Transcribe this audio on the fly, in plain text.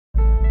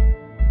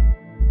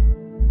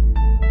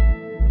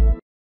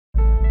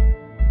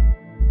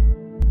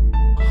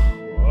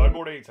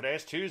morning. Today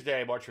is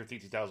Tuesday, March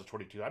 15th,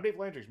 2022. I'm Dave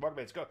Landry's Market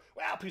Mates Go.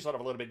 Well, peace out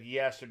of a little bit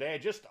yesterday,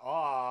 just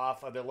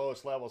off of the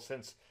lowest level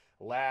since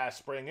last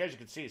spring. As you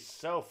can see,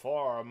 so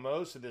far,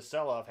 most of this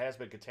sell-off has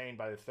been contained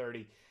by the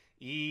 30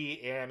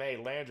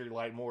 EMA Landry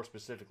light, more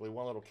specifically.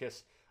 One little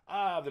kiss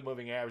of the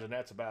moving average, and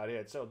that's about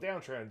it. So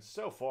downtrend,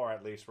 so far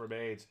at least,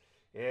 remains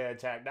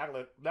intact.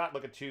 Not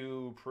looking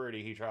too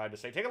pretty, he tried to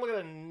say. Take a look at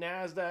the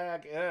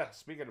NASDAQ.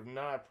 Speaking of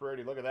not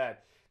pretty, look at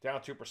that. Down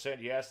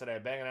 2% yesterday,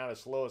 banging out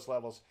its lowest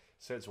levels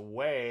since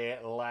way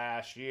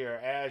last year.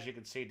 As you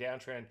can see,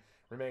 downtrend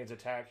remains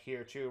intact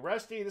here too.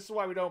 Rusty, this is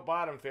why we don't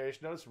bottom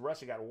fish. Notice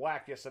Rusty got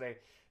whacked yesterday,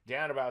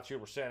 down about 2%.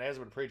 As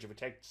I've been preaching, if it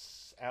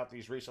takes out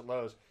these recent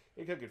lows,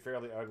 it could get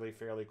fairly ugly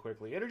fairly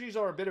quickly. Energies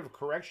are a bit of a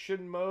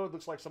correction mode.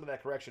 Looks like some of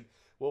that correction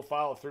will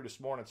follow through this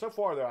morning. So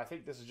far, though, I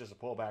think this is just a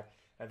pullback.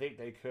 I think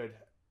they could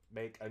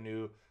make a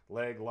new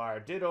leg lower.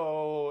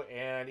 Ditto,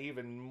 and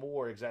even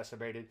more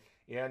exacerbated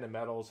in the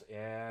metals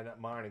and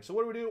mining. So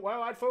what do we do?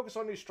 Well, I'd focus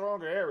on these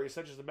stronger areas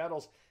such as the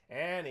metals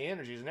and the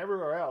energies, and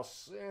everywhere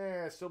else,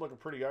 it's still looking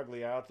pretty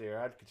ugly out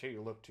there. I'd continue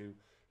to look too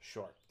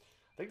short.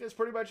 I think that's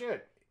pretty much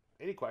it.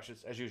 Any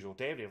questions? As usual,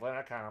 Dave,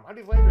 DaveLandry.com. I'm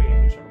Dave Landry,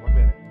 and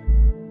you're